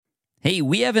Hey,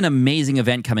 we have an amazing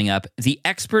event coming up, the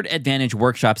Expert Advantage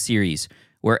Workshop Series,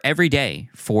 where every day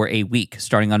for a week,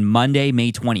 starting on Monday,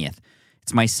 May 20th,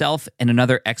 it's myself and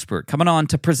another expert coming on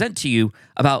to present to you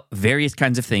about various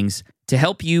kinds of things to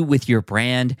help you with your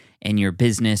brand and your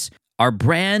business. Our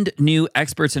brand new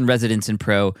experts and residents in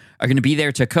Pro are going to be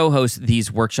there to co-host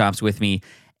these workshops with me,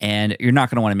 and you're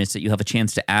not going to want to miss it. You'll have a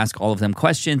chance to ask all of them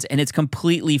questions, and it's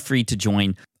completely free to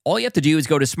join. All you have to do is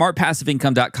go to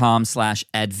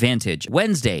smartpassiveincome.com/advantage.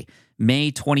 Wednesday,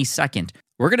 May 22nd.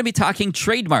 We're going to be talking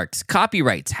trademarks,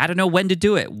 copyrights, how to know when to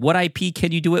do it, what IP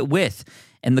can you do it with,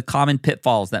 and the common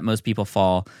pitfalls that most people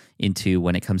fall into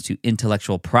when it comes to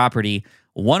intellectual property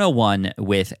 101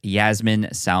 with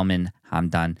Yasmin Salman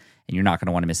Hamdan. And you're not going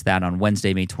to want to miss that on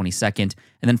Wednesday, May 22nd.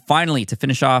 And then finally, to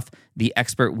finish off the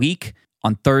Expert Week,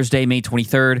 on Thursday, May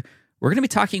 23rd, we're going to be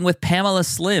talking with Pamela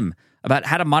Slim about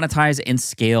how to monetize and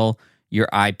scale your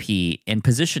IP and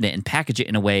position it and package it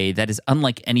in a way that is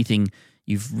unlike anything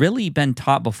you've really been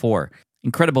taught before.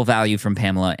 Incredible value from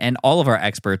Pamela and all of our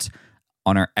experts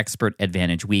on our Expert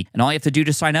Advantage Week. And all you have to do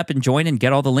to sign up and join and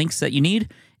get all the links that you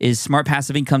need is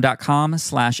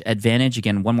smartpassiveincome.com/advantage.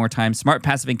 Again, one more time,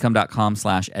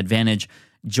 smartpassiveincome.com/advantage.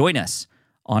 Join us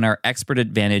on our Expert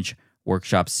Advantage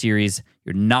Workshop Series.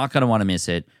 You're not going to want to miss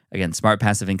it. Again,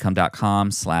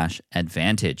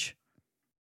 smartpassiveincome.com/advantage.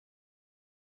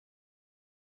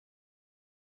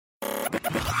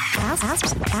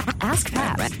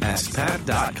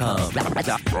 AskPat.com.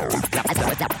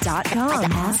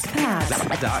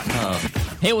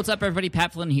 Hey, what's up, everybody?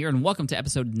 Pat Flynn here, and welcome to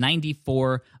episode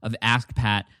 94 of Ask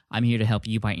Pat. I'm here to help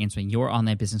you by answering your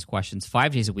online business questions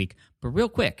 5 days a week. But real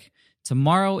quick,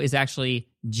 tomorrow is actually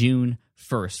June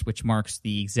 1st, which marks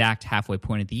the exact halfway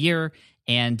point of the year.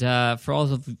 And for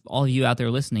all of you out there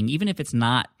listening, even if it's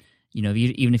not,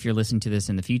 even if you're listening to this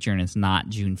in the future and it's not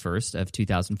June 1st of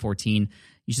 2014,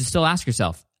 you should still ask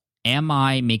yourself, am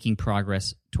I making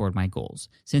progress toward my goals?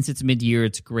 Since it's mid-year,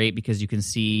 it's great because you can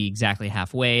see exactly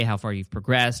halfway, how far you've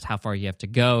progressed, how far you have to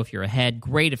go. If you're ahead,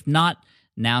 great. If not,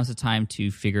 now's the time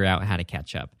to figure out how to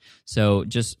catch up. So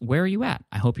just where are you at?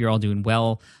 I hope you're all doing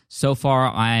well. So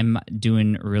far, I'm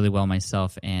doing really well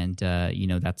myself, and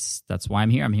that's why I'm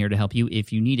here. I'm here to help you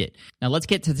if you need it. Now let's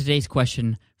get to today's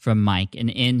question from Mike. And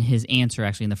in his answer,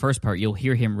 actually in the first part, you'll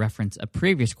hear him reference a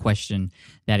previous question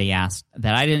that he asked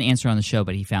that I didn't answer on the show,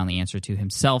 but he found the answer to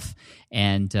himself.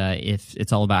 And if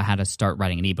it's all about how to start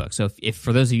writing an ebook. So if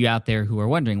for those of you out there who are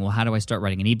wondering, well, how do I start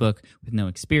writing an ebook with no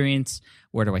experience?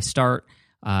 Where do I start?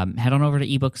 Head on over to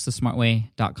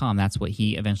ebooksthesmartway.com. That's what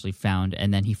he eventually found.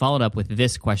 And then he followed up with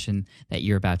this question that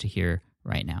you're about to hear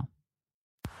right now.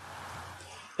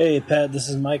 Hey, Pat, this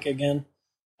is Mike again.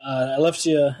 I left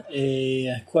you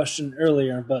a question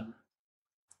earlier, but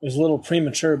it was a little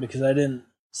premature because I didn't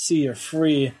see your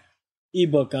free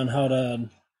ebook on how to,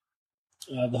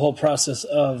 the whole process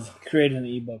of creating an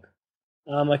ebook.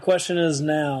 My question is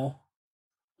now,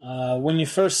 when you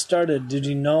first started, did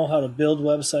you know how to build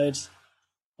websites?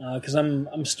 Because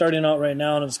I'm starting out right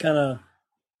now, and it's kind of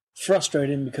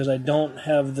frustrating because I don't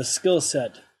have the skill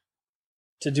set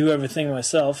to do everything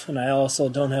myself, and I also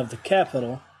don't have the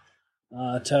capital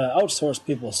to outsource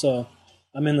people. So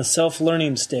I'm in the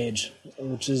self-learning stage,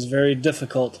 which is very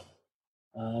difficult.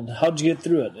 How'd you get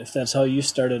through it, if that's how you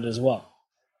started as well?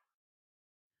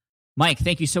 Mike,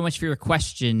 thank you so much for your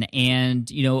question.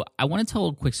 And, I want to tell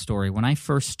a quick story. When I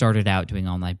first started out doing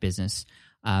online business,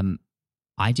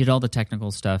 I did all the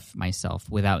technical stuff myself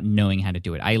without knowing how to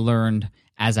do it. I learned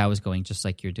as I was going, just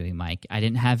like you're doing, Mike. I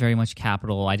didn't have very much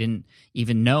capital. I didn't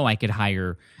even know I could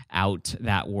hire out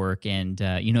that work. And,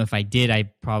 if I did, I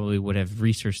probably would have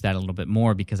researched that a little bit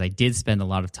more because I did spend a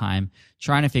lot of time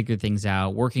trying to figure things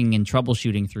out, working and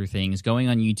troubleshooting through things, going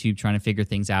on YouTube, trying to figure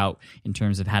things out in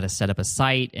terms of how to set up a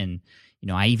site. And,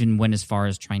 I even went as far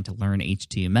as trying to learn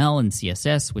HTML and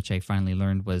CSS, which I finally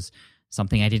learned was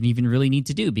something I didn't even really need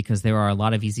to do because there are a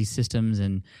lot of easy systems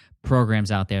and programs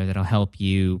out there that'll help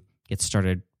you get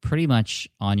started pretty much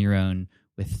on your own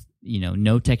with,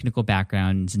 no technical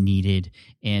backgrounds needed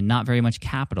and not very much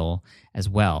capital as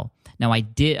well. Now,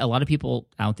 a lot of people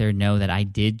out there know that I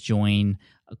did join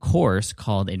a course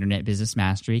called Internet Business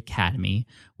Mastery Academy,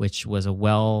 which was a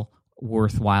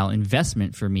worthwhile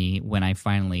investment for me when I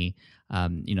finally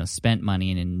spent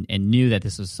money and knew that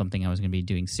this was something I was going to be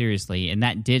doing seriously. And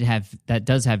that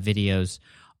does have videos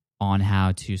on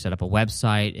how to set up a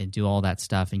website and do all that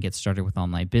stuff and get started with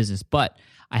online business. But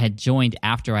I had joined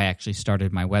after I actually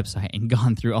started my website and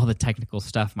gone through all the technical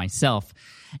stuff myself.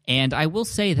 And I will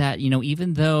say that,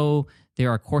 even though there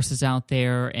are courses out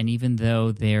there and even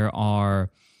though there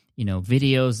are,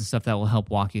 videos and stuff that will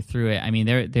help walk you through it, I mean,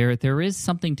 there is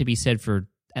something to be said for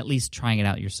at least trying it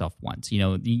out yourself once.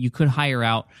 You could hire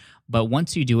out, but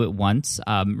once you do it once,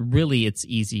 really it's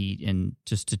easy and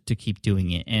just to keep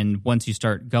doing it. And once you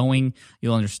start going,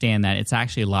 you'll understand that it's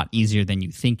actually a lot easier than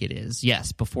you think it is.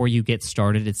 Yes, before you get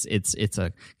started, it's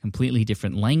a completely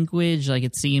different language. Like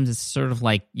it seems, it's sort of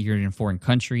like you're in a foreign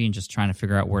country and just trying to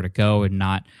figure out where to go and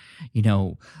not,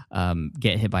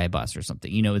 get hit by a bus or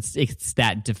something. It's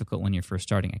that difficult when you're first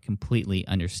starting. I completely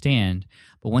understand.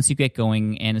 But once you get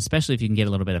going, and especially if you can get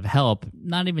a little bit of help,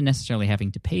 not even necessarily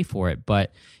having to pay for it,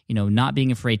 but not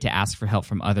being afraid to ask for help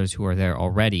from others who are there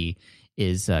already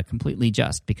is completely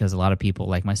just, because a lot of people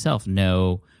like myself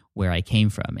know where I came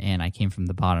from, and I came from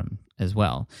the bottom as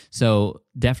well. So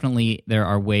definitely there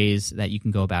are ways that you can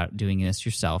go about doing this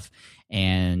yourself.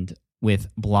 And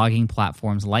with blogging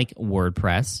platforms like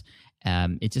WordPress,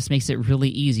 it just makes it really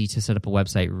easy to set up a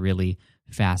website really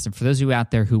fast. And for those of you out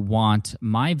there who want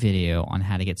my video on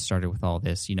how to get started with all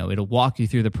this, it'll walk you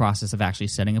through the process of actually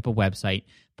setting up a website,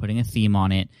 putting a theme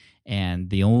on it, and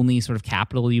the only sort of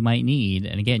capital you might need,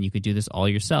 and again, you could do this all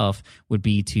yourself, would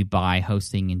be to buy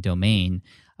hosting and domain,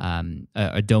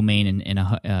 a domain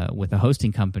with a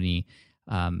hosting company,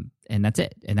 and that's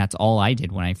it. And that's all I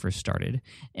did when I first started.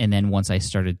 And then once I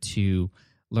started to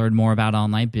learn more about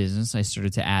online business, I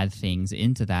started to add things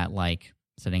into that, like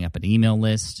setting up an email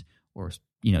list, or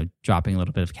dropping a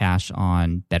little bit of cash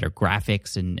on better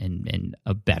graphics and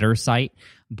a better site.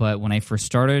 But when I first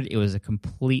started, it was a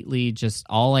completely just,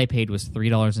 all I paid was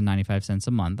 $3.95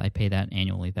 a month. I pay that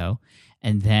annually though.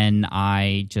 And then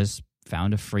I just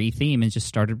found a free theme and just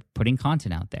started putting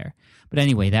content out there. But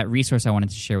anyway, that resource I wanted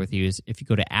to share with you is if you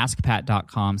go to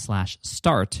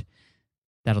askpat.com/start,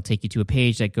 that'll take you to a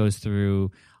page that goes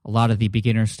through a lot of the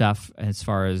beginner stuff as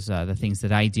far as the things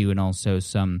that I do, and also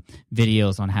some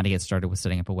videos on how to get started with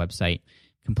setting up a website.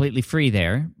 Completely free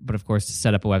there, but of course, to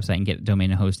set up a website and get domain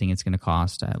and hosting, it's going to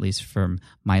cost, at least from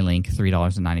my link,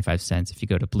 $3.95. If you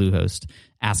go to Bluehost,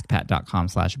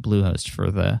 askpat.com/Bluehost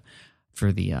for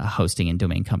the hosting and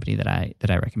domain company that I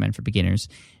recommend for beginners.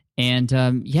 And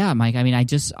Mike, I mean,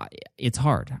 it's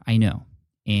hard, I know.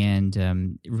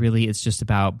 And really, it's just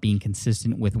about being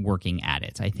consistent with working at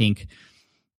it. I think,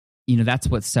 that's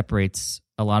what separates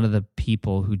a lot of the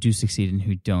people who do succeed and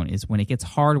who don't, is when it gets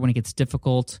hard, when it gets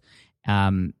difficult,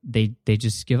 they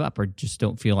just give up or just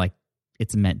don't feel like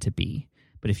it's meant to be.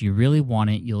 But if you really want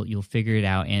it, you'll figure it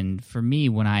out. And for me,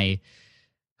 when I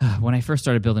first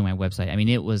started building my website, I mean,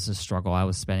 it was a struggle. I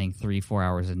was spending 3-4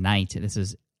 hours a night. This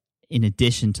is in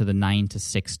addition to the 9 to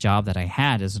 6 job that I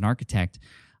had as an architect.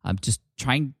 Just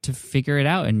trying to figure it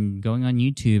out and going on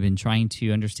YouTube and trying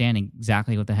to understand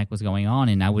exactly what the heck was going on.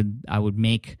 And I would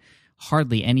make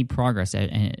hardly any progress,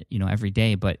 every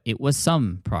day, but it was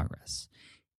some progress.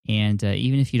 And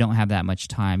even if you don't have that much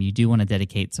time, you do want to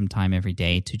dedicate some time every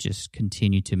day to just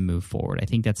continue to move forward. I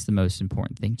think that's the most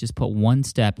important thing. Just put one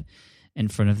step in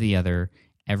front of the other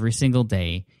every single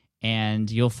day. And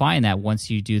you'll find that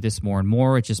once you do this more and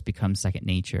more, it just becomes second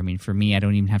nature. I mean, for me, I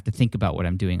don't even have to think about what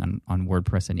I'm doing on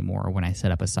WordPress anymore, or when I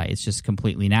set up a site. It's just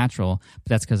completely natural,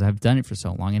 but that's because I've done it for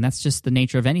so long. And that's just the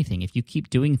nature of anything. If you keep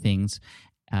doing things,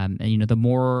 the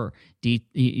more deep,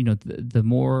 the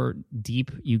more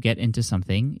deep you get into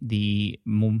something, the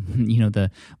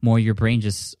more your brain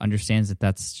just understands that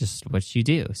that's just what you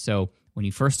do. So when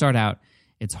you first start out,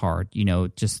 it's hard,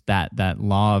 just that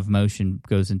law of motion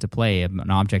goes into play.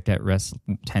 An object at rest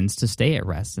tends to stay at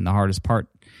rest, and the hardest part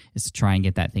is to try and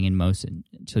get that thing in motion.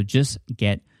 So just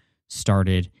get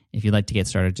started. If you'd like to get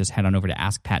started, just head on over to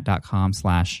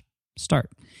askpat.com/start,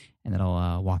 and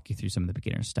that'll walk you through some of the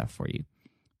beginner stuff for you.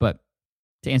 But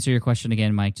to answer your question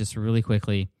again, Mike, just really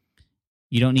quickly,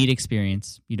 you don't need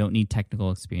experience. You don't need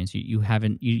technical experience. You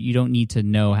don't need to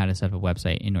know how to set up a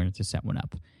website in order to set one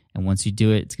up. And once you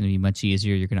do it, it's going to be much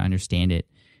easier. You're going to understand it,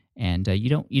 and you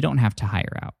don't have to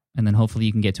hire out. And then hopefully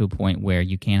you can get to a point where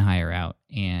you can hire out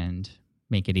and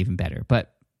make it even better.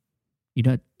 But you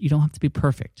don't have to be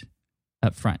perfect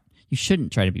up front. You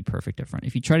shouldn't try to be perfect up front.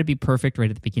 If you try to be perfect right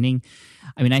at the beginning,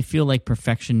 I mean, I feel like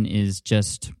perfection is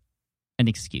just an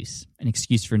excuse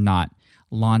for not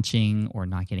launching or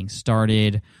not getting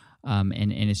started,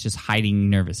 and it's just hiding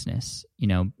nervousness.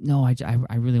 No,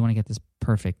 I really want to get this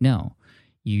perfect. No.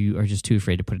 You are just too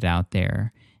afraid to put it out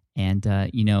there. And,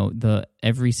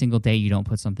 every single day you don't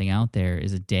put something out there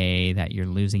is a day that you're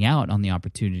losing out on the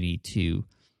opportunity to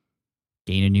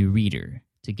gain a new reader,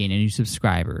 to gain a new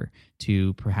subscriber,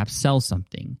 to perhaps sell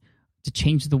something, to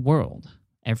change the world.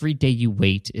 Every day you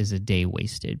wait is a day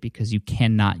wasted because you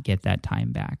cannot get that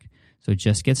time back. So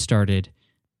just get started,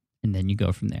 and then you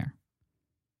go from there.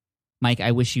 Mike,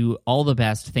 I wish you all the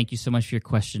best. Thank you so much for your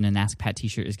question. An Ask Pat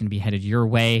t-shirt is going to be headed your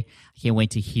way. I can't wait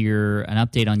to hear an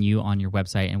update on you on your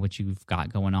website and what you've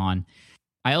got going on.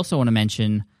 I also want to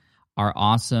mention our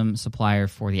awesome supplier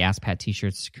for the Ask Pat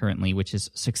t-shirts currently, which is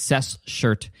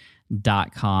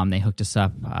successshirt.com. They hooked us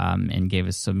up and gave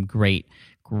us some great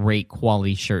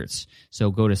quality shirts.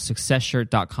 So go to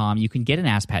successshirt.com. You can get an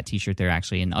Ask Pat t-shirt there,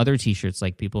 actually, and other t-shirts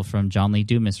like people from John Lee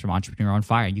Dumas from Entrepreneur on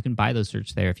Fire. You can buy those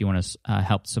shirts there if you want to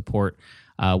help support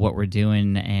what we're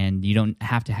doing, and you don't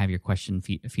have to have your question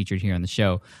featured here on the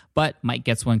show. But Mike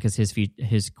gets one because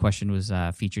his question was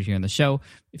featured here on the show.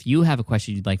 If you have a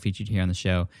question you'd like featured here on the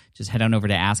show, just head on over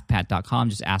to askpat.com.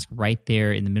 Just ask right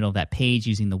there in the middle of that page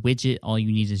using the widget. All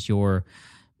you need is your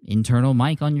internal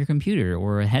mic on your computer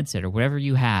or a headset or whatever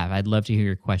you have. I'd love to hear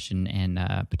your question and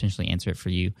potentially answer it for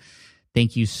you.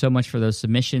 Thank you so much for those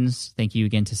submissions. Thank you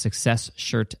again to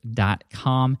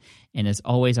successshirt.com. And as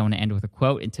always, I want to end with a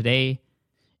quote. And today,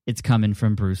 it's coming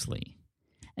from Bruce Lee.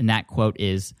 And that quote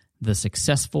is, "The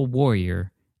successful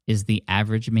warrior is the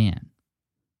average man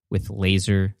with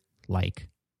laser-like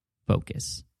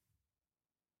focus."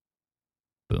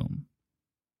 Boom.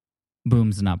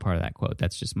 Boom's not part of that quote.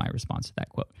 That's just my response to that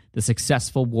quote. The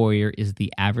successful warrior is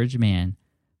the average man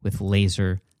with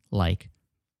laser-like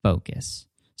focus.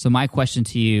 So my question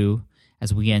to you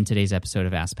as we end today's episode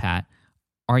of Ask Pat,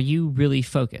 are you really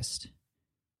focused?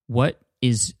 What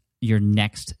is your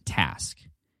next task?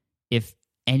 If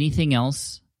anything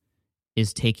else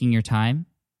is taking your time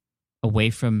away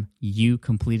from you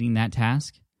completing that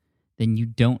task, then you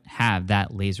don't have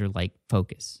that laser-like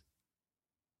focus.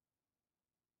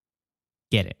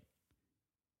 Get it.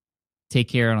 Take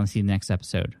care, and I'll see you in the next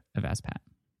episode of Ask Pat.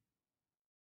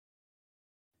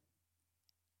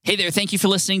 Hey there, thank you for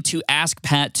listening to Ask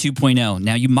Pat 2.0.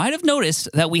 Now, you might have noticed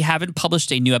that we haven't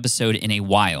published a new episode in a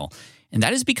while, and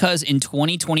that is because in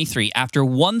 2023, after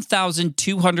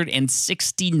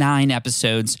 1,269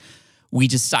 episodes, we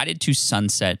decided to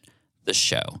sunset the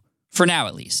show. For now,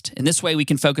 at least. In this way, we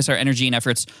can focus our energy and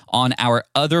efforts on our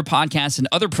other podcasts and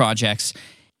other projects.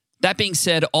 That being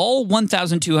said, all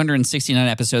 1,269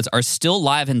 episodes are still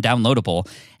live and downloadable,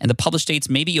 and the published dates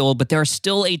may be old, but there are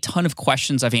still a ton of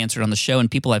questions I've answered on the show and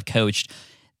people I've coached.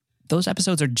 Those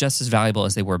episodes are just as valuable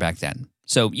as they were back then.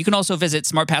 So you can also visit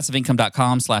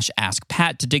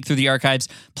smartpassiveincome.com/askpat to dig through the archives.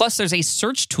 Plus, there's a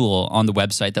search tool on the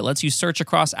website that lets you search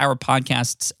across our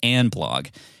podcasts and blog.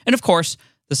 And of course,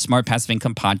 the Smart Passive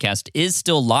Income podcast is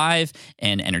still live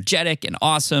and energetic and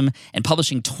awesome and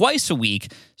publishing twice a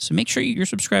week. So make sure you're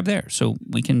subscribed there so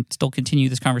we can still continue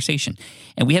this conversation.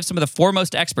 And we have some of the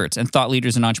foremost experts and thought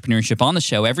leaders in entrepreneurship on the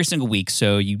show every single week,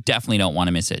 so you definitely don't want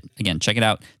to miss it. Again, check it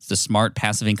out. It's the Smart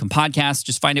Passive Income podcast.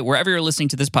 Just find it wherever you're listening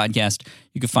to this podcast.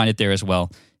 You can find it there as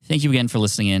well. Thank you again for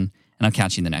listening in, and I'll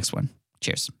catch you in the next one.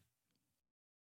 Cheers.